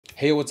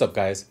Hey, what's up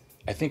guys?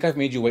 I think I've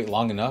made you wait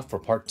long enough for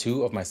part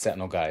 2 of my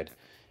Sentinel guide.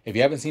 If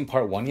you haven't seen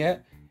part 1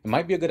 yet, it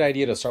might be a good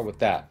idea to start with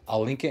that.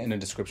 I'll link it in the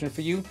description for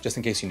you just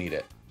in case you need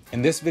it.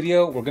 In this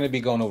video, we're going to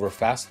be going over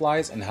fast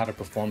flies and how to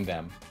perform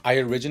them. I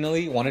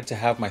originally wanted to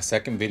have my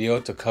second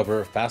video to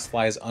cover fast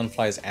flies,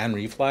 unflies, and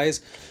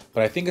reflies,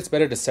 but I think it's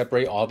better to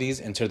separate all these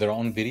into their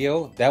own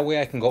video. That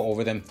way I can go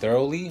over them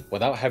thoroughly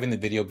without having the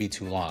video be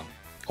too long.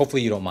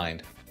 Hopefully you don't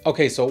mind.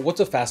 Okay, so what's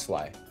a fast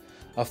fly?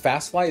 A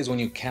fast fly is when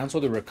you cancel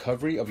the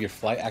recovery of your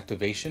flight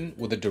activation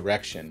with a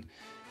direction.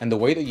 And the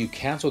way that you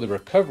cancel the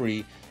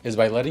recovery is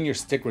by letting your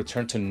stick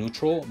return to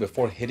neutral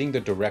before hitting the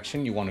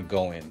direction you want to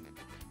go in.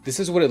 This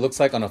is what it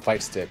looks like on a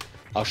fight stick.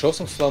 I'll show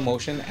some slow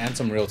motion and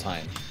some real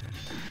time.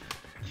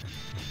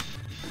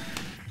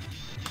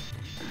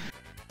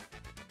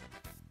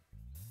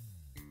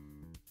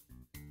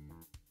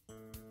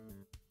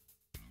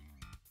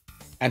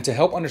 And to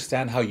help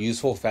understand how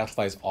useful fast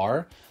flies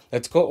are,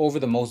 let's go over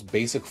the most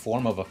basic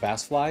form of a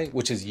fast fly,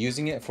 which is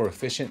using it for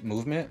efficient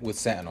movement with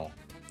Sentinel.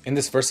 In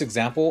this first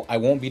example, I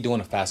won't be doing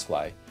a fast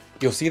fly.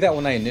 You'll see that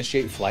when I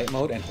initiate flight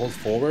mode and hold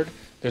forward,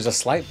 there's a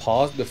slight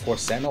pause before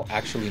Sentinel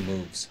actually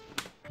moves.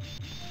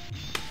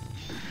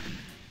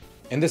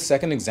 In this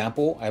second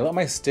example, I let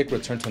my stick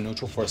return to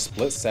neutral for a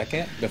split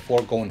second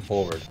before going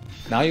forward.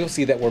 Now you'll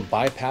see that we're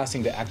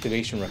bypassing the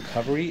activation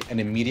recovery and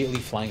immediately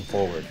flying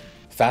forward.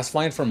 Fast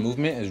flying for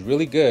movement is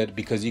really good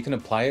because you can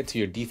apply it to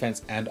your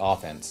defense and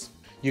offense.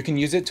 You can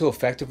use it to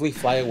effectively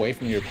fly away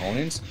from your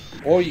opponents,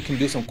 or you can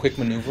do some quick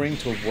maneuvering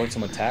to avoid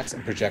some attacks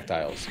and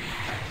projectiles.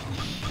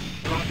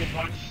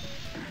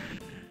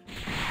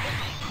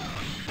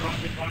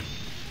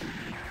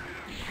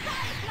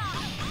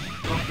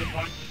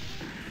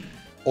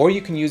 Or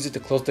you can use it to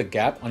close the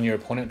gap on your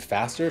opponent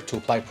faster to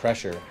apply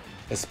pressure,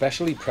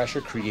 especially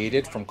pressure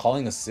created from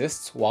calling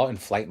assists while in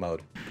flight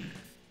mode.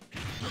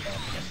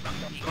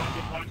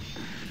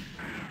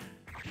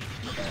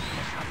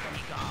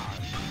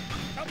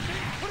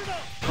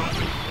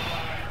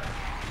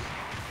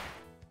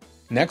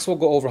 Next, we'll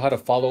go over how to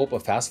follow up a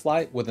fast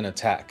fly with an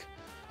attack.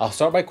 I'll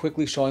start by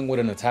quickly showing what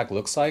an attack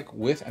looks like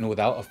with and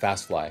without a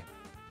fast fly.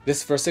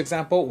 This first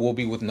example will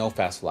be with no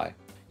fast fly.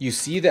 You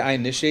see that I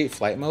initiate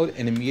flight mode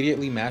and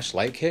immediately mash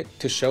light kick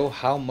to show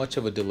how much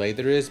of a delay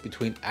there is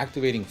between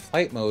activating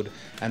flight mode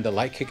and the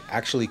light kick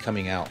actually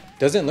coming out.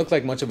 Doesn't look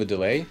like much of a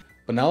delay,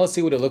 but now let's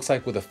see what it looks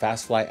like with a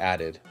fast fly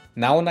added.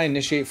 Now when I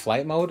initiate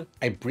flight mode,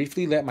 I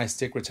briefly let my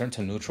stick return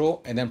to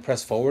neutral and then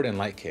press forward and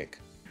light kick.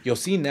 You'll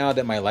see now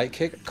that my light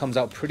kick comes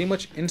out pretty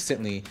much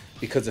instantly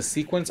because the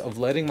sequence of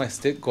letting my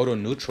stick go to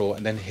neutral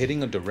and then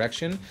hitting a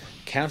direction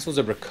cancels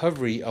the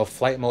recovery of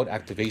flight mode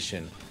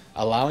activation,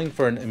 allowing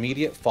for an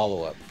immediate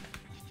follow-up.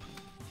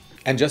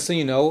 And just so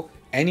you know,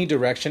 any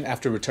direction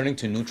after returning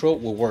to neutral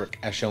will work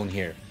as shown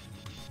here.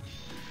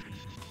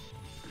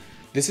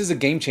 This is a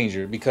game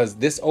changer because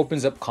this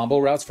opens up combo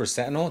routes for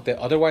Sentinel that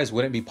otherwise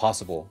wouldn't be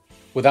possible.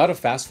 Without a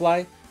fast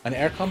fly, an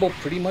air combo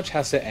pretty much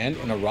has to end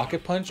in a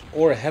rocket punch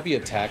or a heavy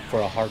attack for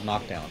a hard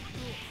knockdown.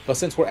 But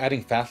since we're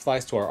adding fast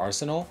flies to our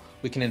arsenal,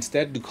 we can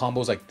instead do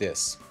combos like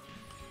this.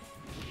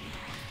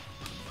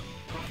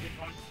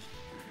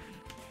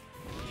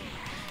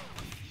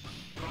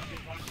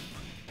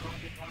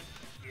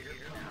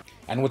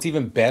 And what's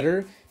even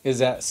better is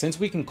that since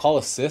we can call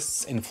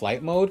assists in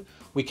flight mode,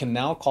 we can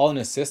now call an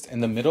assist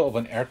in the middle of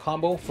an air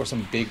combo for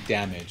some big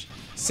damage,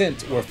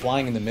 since we're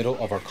flying in the middle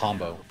of our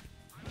combo.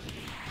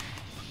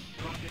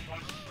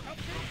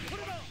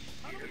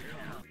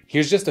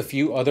 Here's just a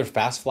few other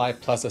fast fly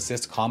plus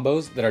assist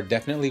combos that are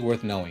definitely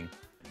worth knowing.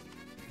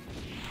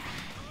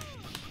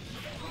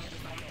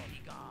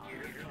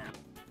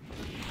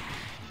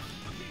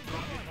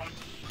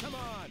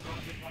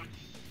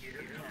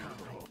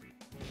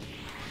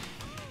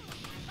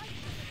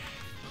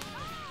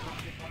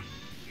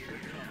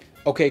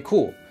 Okay,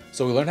 cool.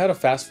 So we learned how to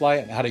fast fly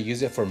and how to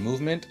use it for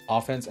movement,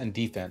 offense, and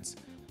defense.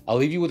 I'll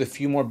leave you with a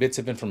few more bits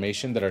of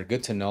information that are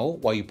good to know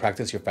while you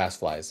practice your fast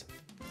flies.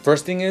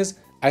 First thing is,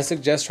 I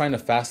suggest trying to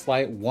fast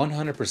fly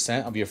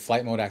 100% of your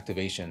flight mode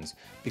activations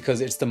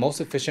because it's the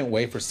most efficient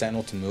way for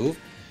Sentinel to move,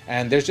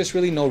 and there's just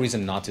really no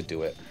reason not to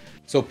do it.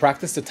 So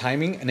practice the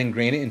timing and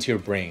ingrain it into your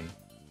brain.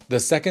 The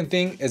second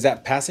thing is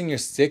that passing your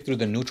stick through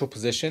the neutral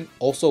position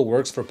also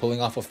works for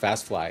pulling off a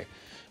fast fly,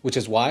 which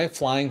is why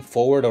flying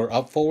forward or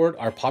up forward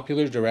are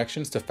popular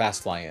directions to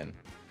fast fly in.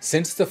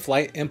 Since the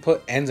flight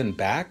input ends in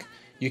back,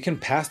 you can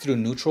pass through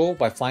neutral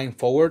by flying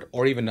forward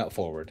or even up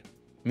forward.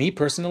 Me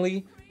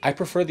personally, I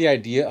prefer the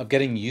idea of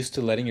getting used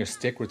to letting your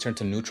stick return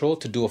to neutral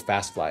to do a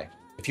fast fly.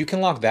 If you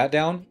can lock that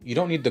down, you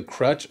don't need the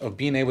crutch of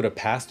being able to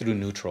pass through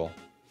neutral.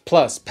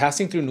 Plus,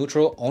 passing through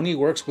neutral only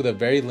works with a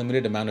very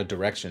limited amount of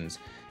directions,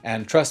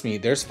 and trust me,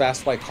 there's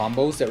fast fly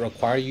combos that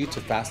require you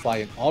to fast fly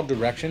in all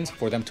directions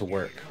for them to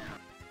work.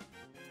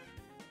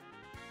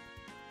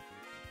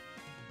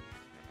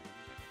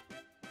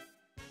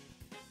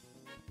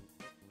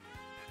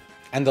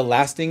 And the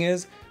last thing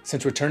is,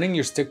 since returning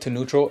your stick to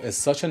neutral is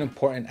such an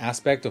important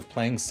aspect of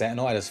playing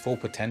Sentinel at its full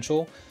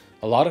potential,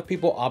 A lot of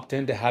people opt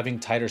into having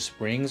tighter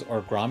springs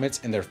or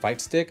grommets in their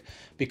fight stick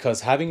because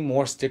having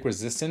more stick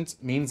resistance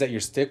means that your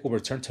stick will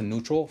return to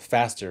neutral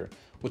faster,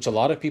 which a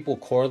lot of people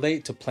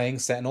correlate to playing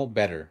Sentinel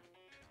better.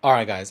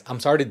 Alright guys, I'm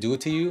sorry to do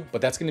it to you,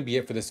 but that's going to be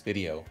it for this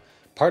video.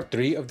 Part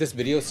 3 of this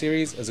video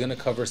series is going to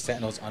cover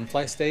Sentinel's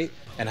unfly state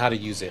and how to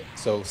use it,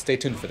 so stay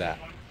tuned for that.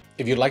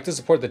 If you'd like to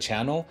support the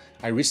channel,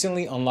 I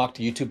recently unlocked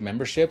YouTube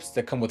memberships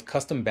that come with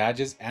custom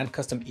badges and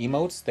custom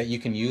emotes that you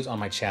can use on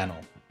my channel.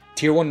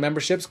 Tier 1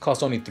 memberships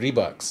cost only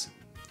 $3.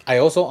 I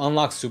also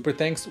unlocked Super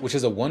Thanks, which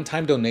is a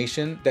one-time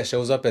donation that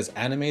shows up as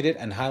animated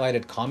and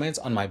highlighted comments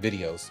on my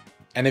videos.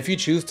 And if you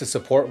choose to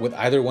support with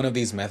either one of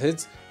these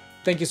methods,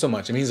 thank you so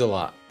much, it means a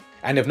lot.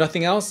 And if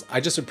nothing else, I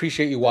just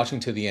appreciate you watching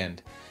to the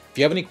end. If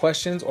you have any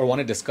questions or want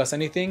to discuss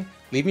anything,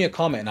 leave me a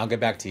comment and I'll get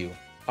back to you.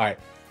 Alright,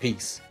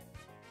 peace.